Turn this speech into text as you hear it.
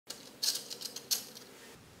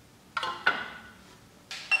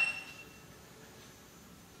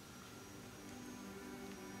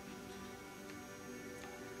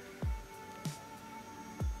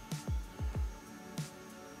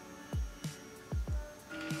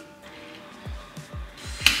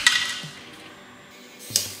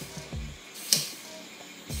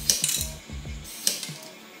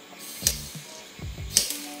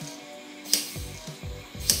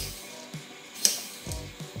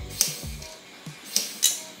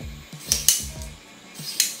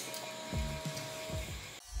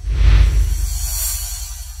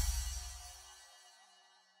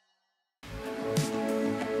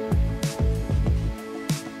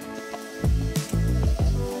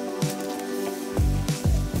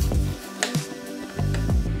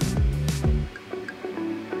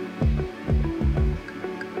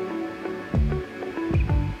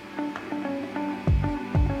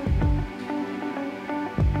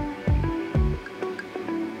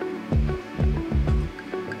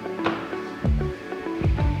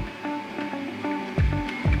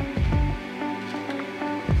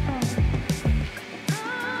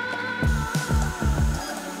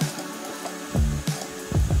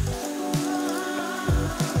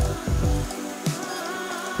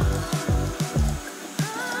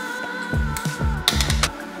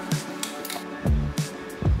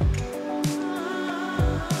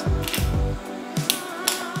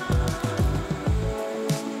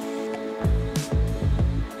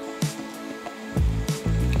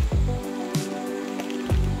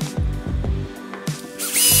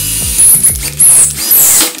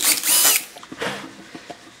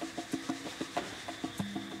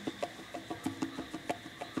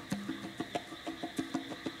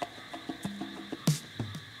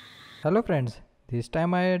Hello friends, this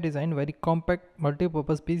time I designed very compact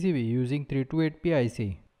multi-purpose PCB using 328p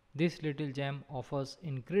IC. This little gem offers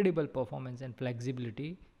incredible performance and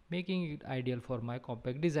flexibility, making it ideal for my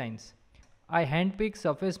compact designs. I handpicked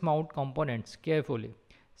surface mount components carefully,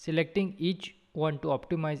 selecting each one to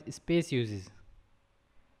optimize space uses.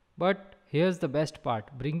 But here's the best part,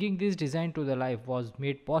 bringing this design to the life was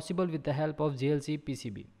made possible with the help of JLC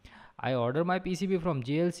PCB. I ordered my PCB from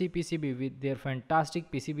JLC PCB with their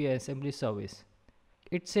fantastic PCB assembly service.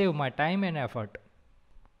 It saved my time and effort.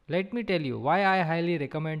 Let me tell you why I highly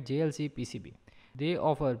recommend JLC PCB. They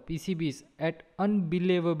offer PCBs at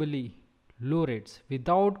unbelievably low rates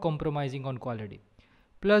without compromising on quality.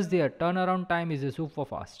 Plus their turnaround time is super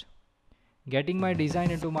fast, getting my design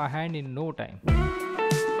into my hand in no time.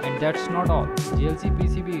 And that's not all. JLC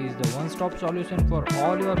PCB is the one-stop solution for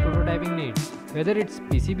all your prototyping needs. Whether it's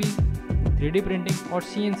PCB, 3D printing or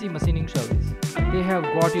CNC machining service, they have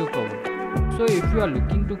got you covered. So if you are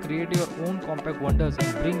looking to create your own compact wonders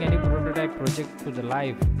and bring any prototype project to the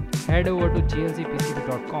life, head over to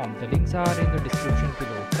jlcpcb.com. The links are in the description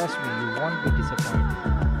below. Trust me, you won't be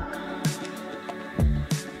disappointed.